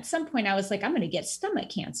 like at some point I was like, I'm going to get stomach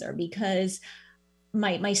cancer because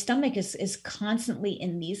my stomach is constantly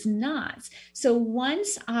in these knots. So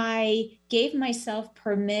once I gave myself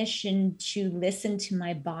permission to listen to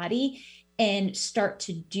my body and start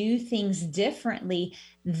to do things differently,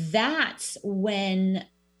 that's when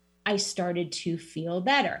I started to feel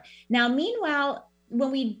better. Now, meanwhile,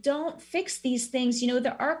 when we don't fix these things,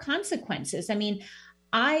 there are consequences. I mean,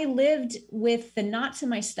 I lived with the knots in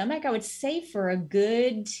my stomach, I would say, for a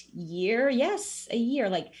good year. Yes, a year,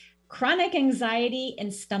 like chronic anxiety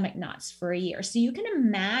and stomach knots for a year. So you can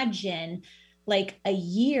imagine like a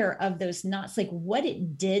year of those knots, like what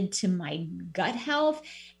it did to my gut health.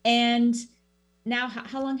 And now,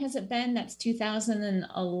 how long has it been? That's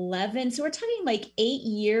 2011. So we're talking like 8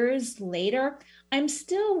 years later. I'm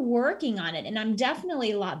still working on it, and I'm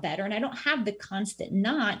definitely a lot better. And I don't have the constant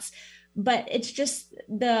knots, but it's just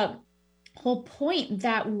the whole point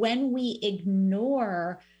that when we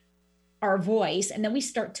ignore our voice and then we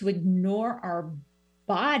start to ignore our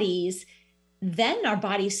bodies, then our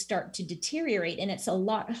bodies start to deteriorate, and it's a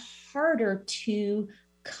lot harder to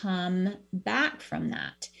come back from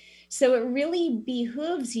that. So it really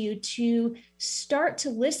behooves you to start to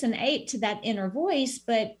listen, A, to that inner voice,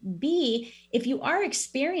 but B, if you are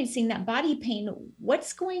experiencing that body pain,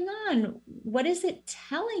 what's going on? What is it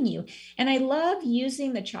telling you? And I love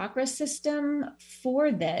using the chakra system for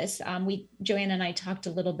this. Joanna and I talked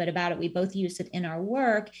a little bit about it. We both use it in our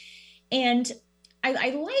work. And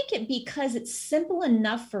I like it because it's simple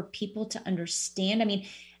enough for people to understand. I mean,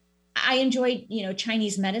 I enjoy,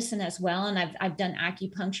 Chinese medicine as well. And I've done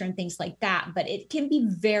acupuncture and things like that, but it can be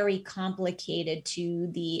very complicated to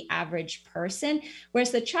the average person.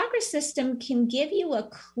 Whereas the chakra system can give you a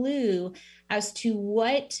clue as to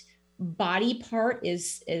what body part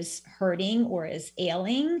is hurting or is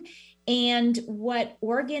ailing, and what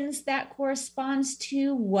organs that corresponds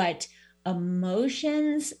to, what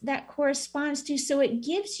emotions that corresponds to. So it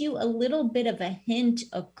gives you a little bit of a hint,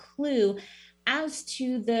 a clue as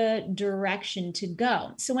to the direction to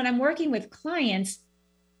go. So when I'm working with clients,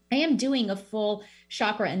 I am doing a full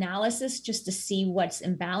chakra analysis just to see what's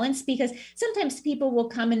imbalanced, because sometimes people will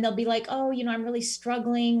come and they'll be like, oh, I'm really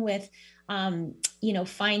struggling with,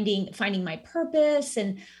 finding my purpose.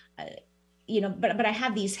 And, but I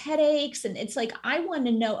have these headaches. And it's like, I want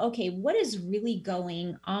to know, okay, what is really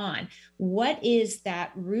going on? What is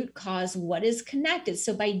that root cause? What is connected?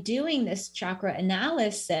 So by doing this chakra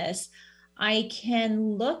analysis, I can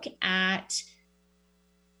look at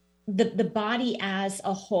the body as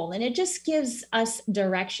a whole, and it just gives us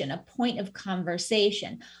direction, a point of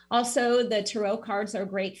conversation. Also, the tarot cards are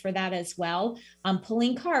great for that as well.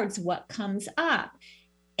 Pulling cards, what comes up.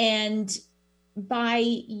 And by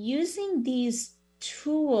using these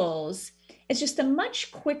tools, it's just a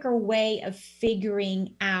much quicker way of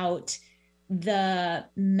figuring out the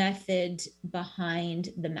method behind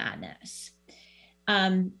the madness.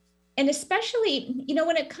 And especially,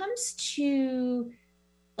 when it comes to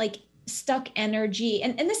like stuck energy.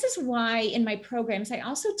 And this is why in my programs, I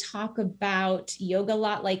also talk about yoga a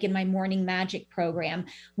lot, like in my morning magic program.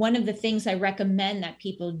 One of the things I recommend that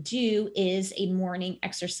people do is a morning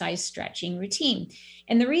exercise stretching routine.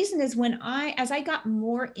 And the reason is as I got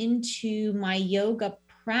more into my yoga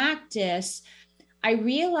practice, I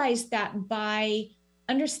realized that by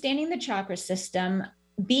understanding the chakra system,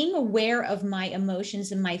 being aware of my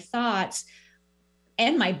emotions and my thoughts,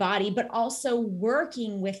 and my body, but also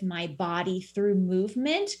working with my body through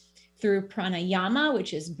movement, through pranayama,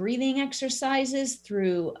 which is breathing exercises,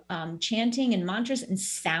 through chanting and mantras and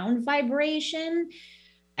sound vibration.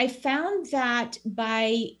 I found that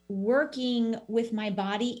by working with my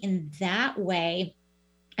body in that way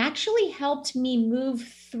actually helped me move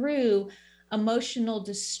through emotional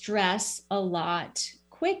distress a lot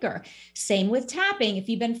quicker. Same with tapping. If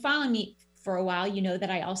you've been following me for a while, you know that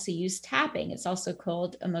I also use tapping. It's also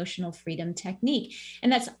called emotional freedom technique.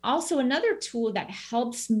 And that's also another tool that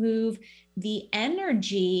helps move the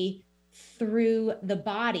energy through the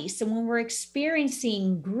body. So when we're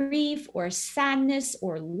experiencing grief or sadness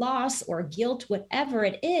or loss or guilt, whatever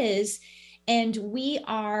it is, and we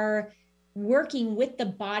are working with the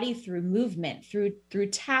body through movement, through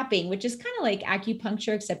tapping, which is kind of like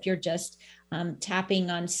acupuncture, except you're just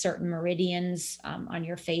tapping on certain meridians on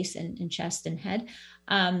your face and chest and head.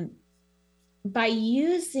 By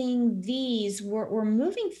using these, we're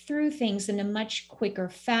moving through things in a much quicker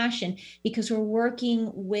fashion because we're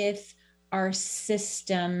working with our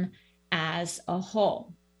system as a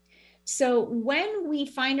whole. So when we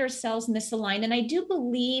find ourselves misaligned, and I do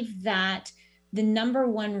believe that the number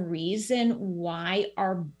one reason why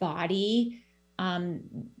our body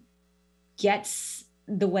gets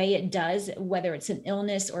the way it does, whether it's an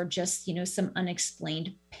illness or just, some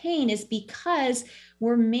unexplained pain, is because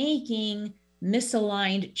we're making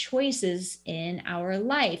misaligned choices in our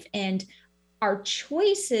life. And our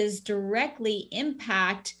choices directly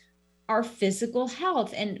impact our physical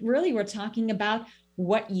health. And really, we're talking about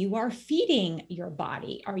what you are feeding your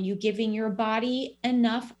body. Are you giving your body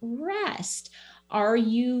enough rest? Are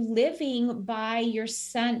you living by your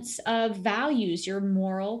sense of values, your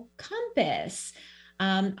moral compass?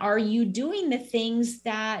 Are you doing the things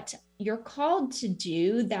that you're called to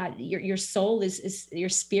do, that your soul your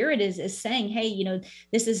spirit is saying, hey,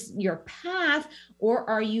 this is your path? Or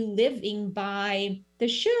are you living by the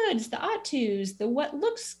shoulds, the ought tos, the what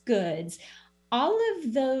looks goods? All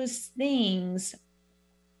of those things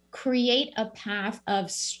create a path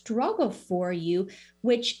of struggle for you,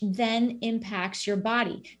 which then impacts your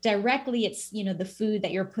body. Directly, it's, the food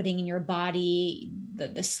that you're putting in your body,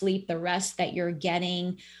 the sleep, the rest that you're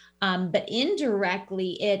getting. But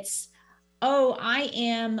indirectly, it's, I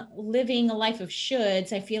am living a life of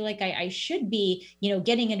shoulds. I feel like I should be,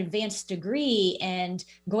 getting an advanced degree and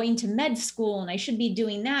going to med school, and I should be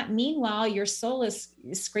doing that. Meanwhile, your soul is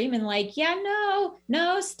screaming like, yeah,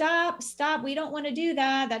 no, stop. We don't want to do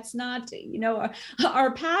that. That's not,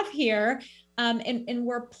 our path here. And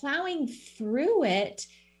we're plowing through it.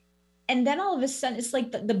 And then all of a sudden, it's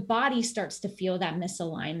like the body starts to feel that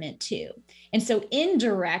misalignment too. And so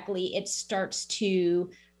indirectly, it starts to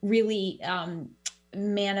really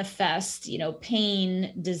manifest,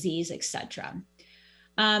 pain, disease, etc.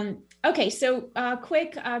 Okay, so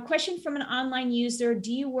quick question from an online user.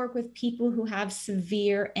 Do you work with people who have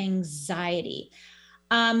severe anxiety?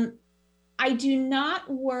 I do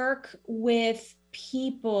not work with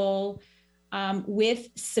people with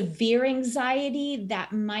severe anxiety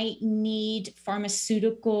that might need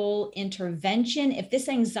pharmaceutical intervention. If this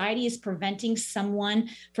anxiety is preventing someone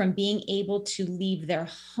from being able to leave their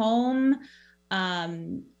home,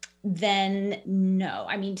 then no.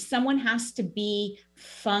 I mean, someone has to be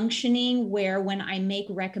functioning where when I make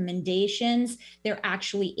recommendations, they're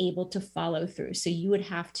actually able to follow through. So you would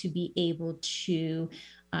have to be able to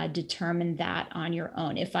determine that on your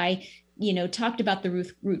own. If I talked about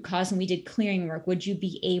the root cause and we did clearing work, would you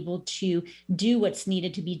be able to do what's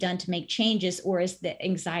needed to be done to make changes, or is the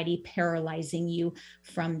anxiety paralyzing you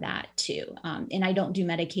from that too? And I don't do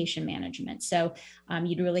medication management. So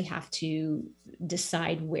you'd really have to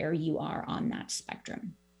decide where you are on that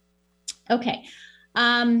spectrum. Okay.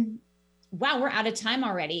 Wow, we're out of time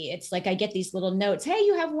already. It's like I get these little notes. Hey,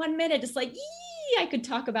 you have 1 minute. It's like, I could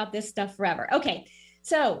talk about this stuff forever. Okay.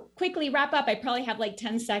 So quickly wrap up. I probably have like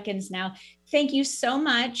 10 seconds now. Thank you so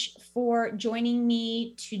much for joining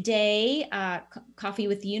me today, Coffee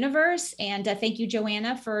with the Universe. And thank you,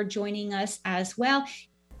 Joanna, for joining us as well.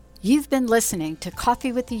 You've been listening to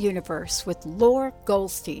Coffee with the Universe with Laura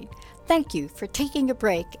Goldstein. Thank you for taking a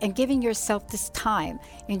break and giving yourself this time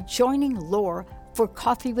and joining Laura for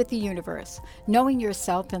Coffee with the Universe. Knowing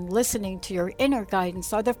yourself and listening to your inner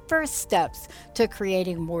guidance are the first steps to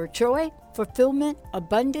creating more joy, fulfillment,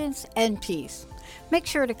 abundance, and peace. Make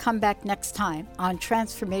sure to come back next time on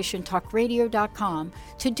TransformationTalkRadio.com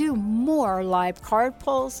to do more live card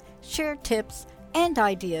pulls, share tips, and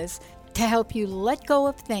ideas to help you let go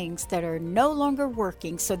of things that are no longer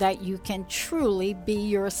working so that you can truly be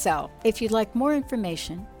yourself. If you'd like more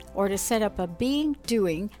information or to set up a being,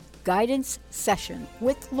 doing, guidance session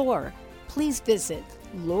with Laura, please visit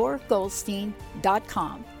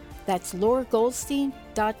lauragoldstein.com. That's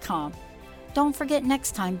lauragoldstein.com. Don't forget,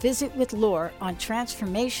 next time, visit with Laura on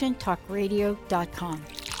TransformationTalkRadio.com.